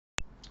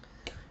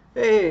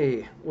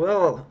Hey,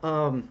 well,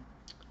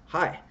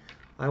 hi.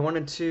 I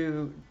wanted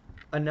to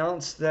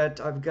announce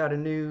that I've got a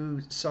new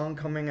song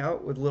coming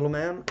out with Little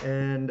Man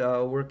and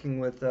working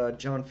with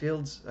John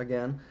Fields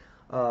again.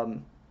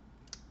 Um,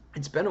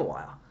 it's been a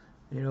while.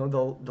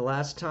 The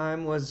last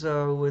time was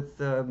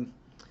the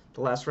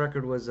last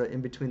record was In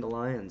Between the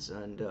Lions,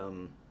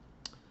 and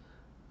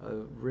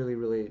really,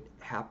 really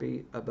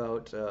happy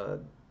about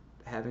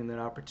having that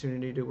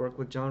opportunity to work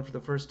with John for the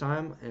first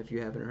time. If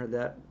you haven't heard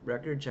that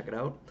record, check it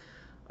out.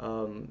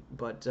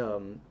 But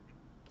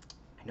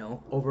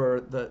over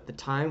the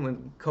time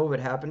when COVID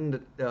happened,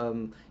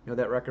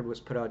 that record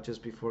was put out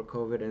just before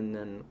COVID, and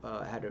then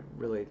had to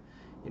really,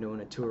 in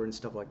a tour and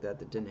stuff like that,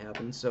 that didn't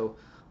happen. So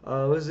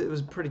it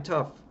was pretty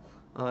tough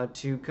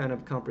to kind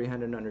of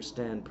comprehend and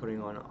understand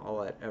putting on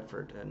all that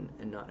effort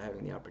and not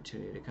having the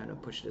opportunity to kind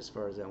of push it as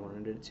far as I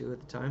wanted it to at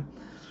the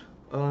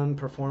time,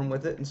 perform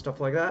with it and stuff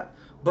like that.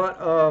 But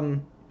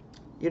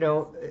you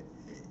know,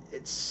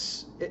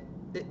 it,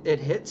 it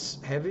hits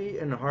heavy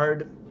and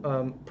hard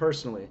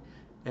personally,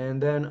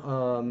 and then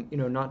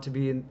not to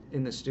be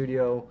in the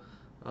studio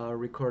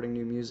recording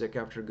new music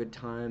after a good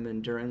time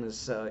and during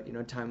this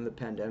time of the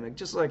pandemic,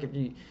 just like if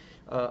you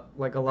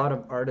like a lot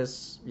of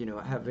artists,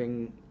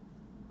 having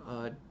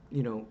uh,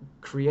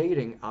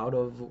 creating out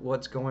of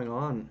what's going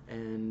on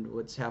and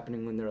what's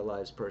happening in their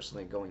lives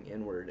personally, going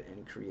inward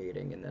and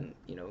creating, and then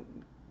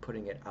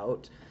putting it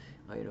out,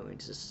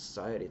 into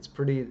society. It's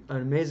pretty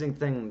an amazing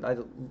thing. I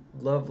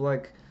love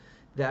like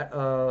that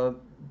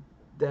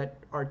that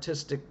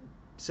artistic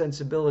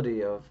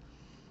sensibility of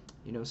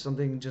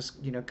something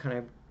just kind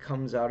of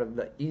comes out of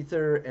the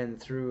ether and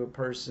through a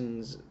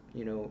person's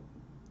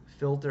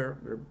filter,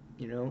 or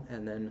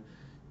and then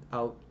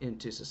out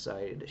into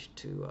society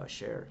to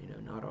share.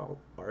 Not all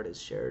art is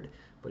shared,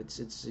 but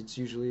it's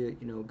usually a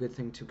good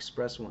thing to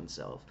express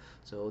oneself.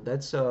 So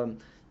that's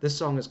this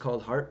song is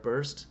called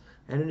Heartburst,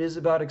 and it is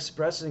about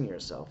expressing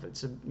yourself.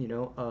 It's a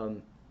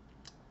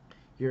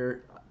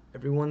you're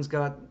everyone's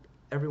got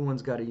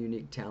everyone's got a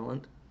unique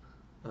talent,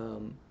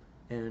 um,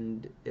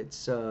 and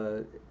it's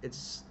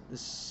this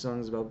song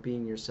is about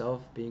being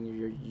yourself, being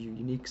your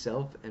unique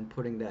self, and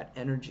putting that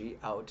energy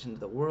out into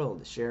the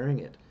world, sharing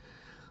it.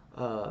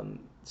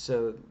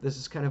 So this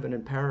is kind of an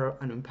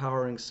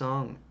empowering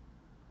song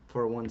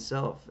for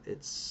oneself.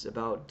 It's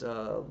about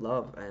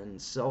love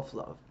and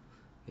self-love,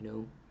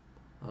 you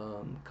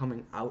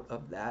coming out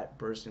of that,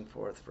 bursting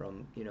forth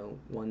from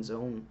one's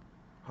own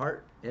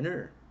heart,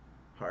 inner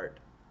heart,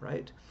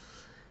 right?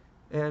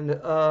 And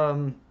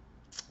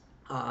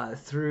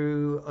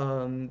through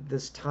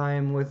this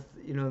time with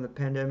the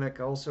pandemic,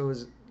 also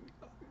is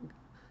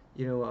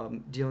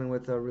dealing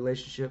with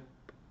relationship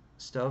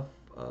stuff,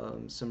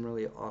 some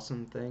really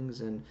awesome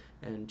things and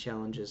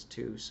challenges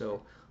too.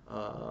 So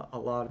a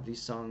lot of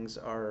these songs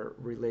are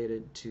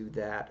related to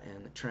that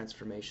and the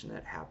transformation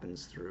that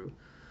happens through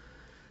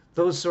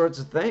those sorts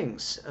of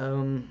things.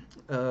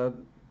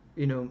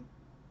 You know,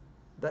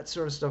 that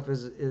sort of stuff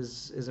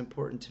is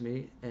important to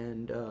me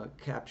and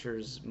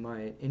captures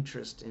my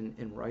interest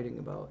in writing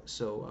about.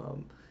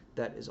 So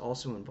that is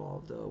also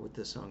involved with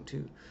this song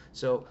too.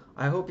 So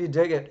I hope you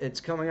dig it.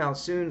 It's coming out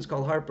soon. It's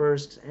called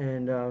Heartburst,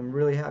 and I'm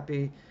really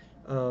happy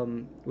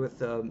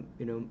with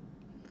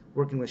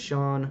working with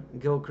Sean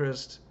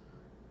Gilchrist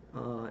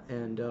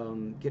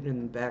and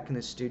getting back in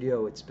the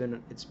studio. It's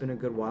been a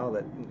good while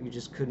that you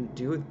just couldn't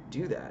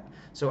do that.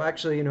 So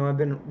actually, I've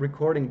been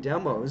recording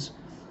demos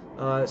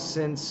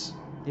since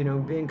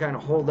being kind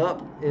of holed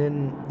up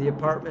in the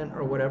apartment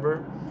or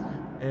whatever,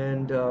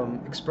 and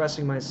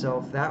expressing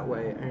myself that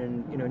way,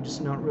 and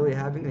just not really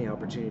having the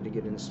opportunity to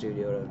get in the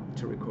studio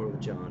to record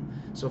with John.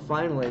 So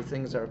finally,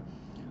 things are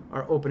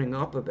opening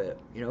up a bit,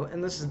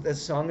 and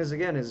this song is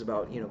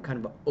about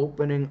kind of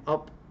opening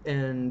up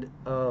and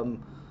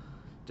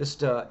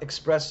just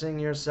expressing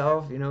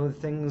yourself.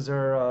 Things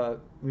are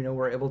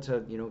we're able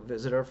to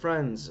visit our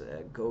friends,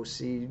 go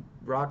see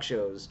rock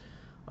shows,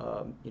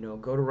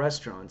 go to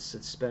restaurants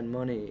and spend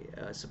money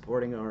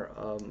supporting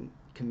our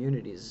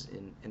communities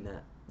in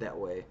that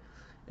way.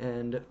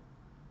 And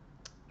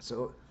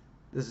so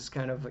this is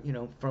kind of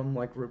from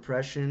like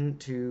repression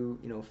to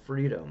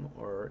freedom,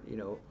 or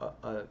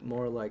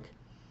more like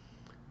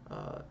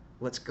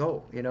let's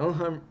go,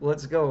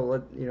 let's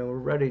go. We're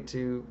ready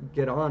to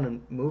get on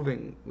and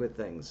moving with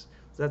things.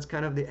 So that's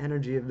kind of the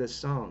energy of this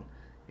song.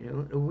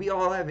 We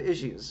all have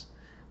issues.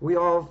 We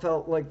all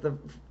felt like the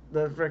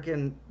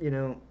freaking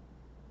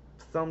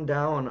thumb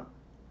down,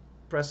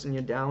 pressing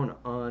you down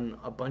on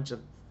a bunch of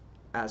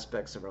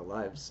aspects of our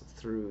lives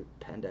through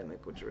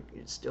pandemic, which we're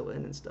still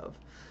in and stuff.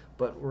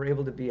 But we're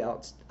able to be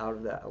out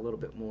of that a little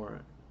bit more,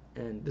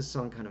 and this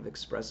song kind of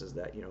expresses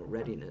that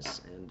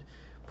readiness and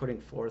putting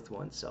forth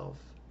oneself,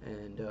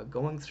 and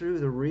going through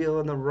the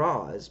real and the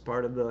raw as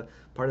part of the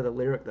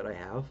lyric that I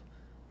have,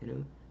 you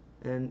know,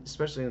 and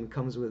especially when it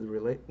comes with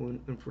when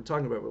we're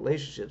talking about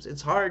relationships,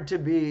 it's hard to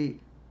be,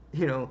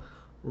 you know,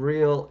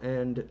 real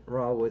and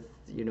raw with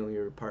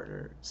your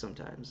partner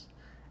sometimes,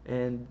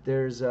 and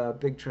there's a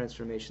big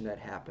transformation that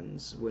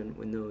happens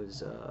when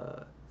those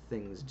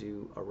things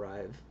do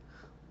arrive,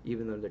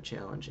 even though they're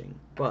challenging.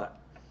 But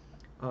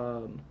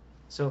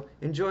so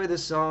enjoy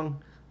this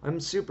song. I'm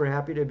super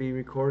happy to be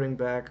recording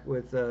back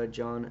with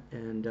John,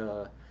 and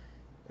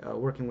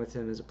working with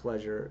him is a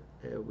pleasure.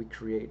 We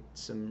create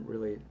some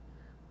really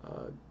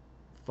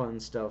fun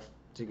stuff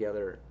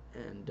together,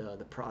 and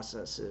the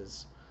process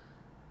is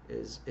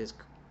is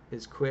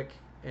is quick,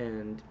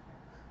 and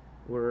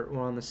we're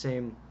on the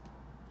same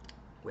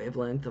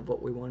wavelength of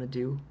what we want to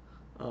do.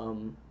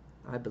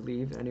 I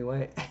believe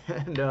anyway,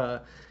 and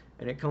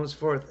it comes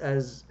forth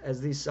as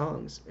these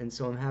songs, and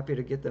so I'm happy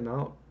to get them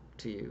out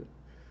to you.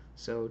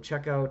 So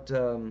check out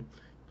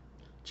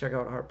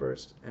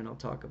Heartburst, and I'll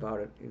talk about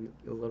it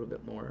a little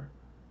bit more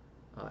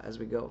as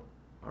we go.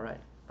 All right,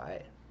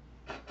 bye.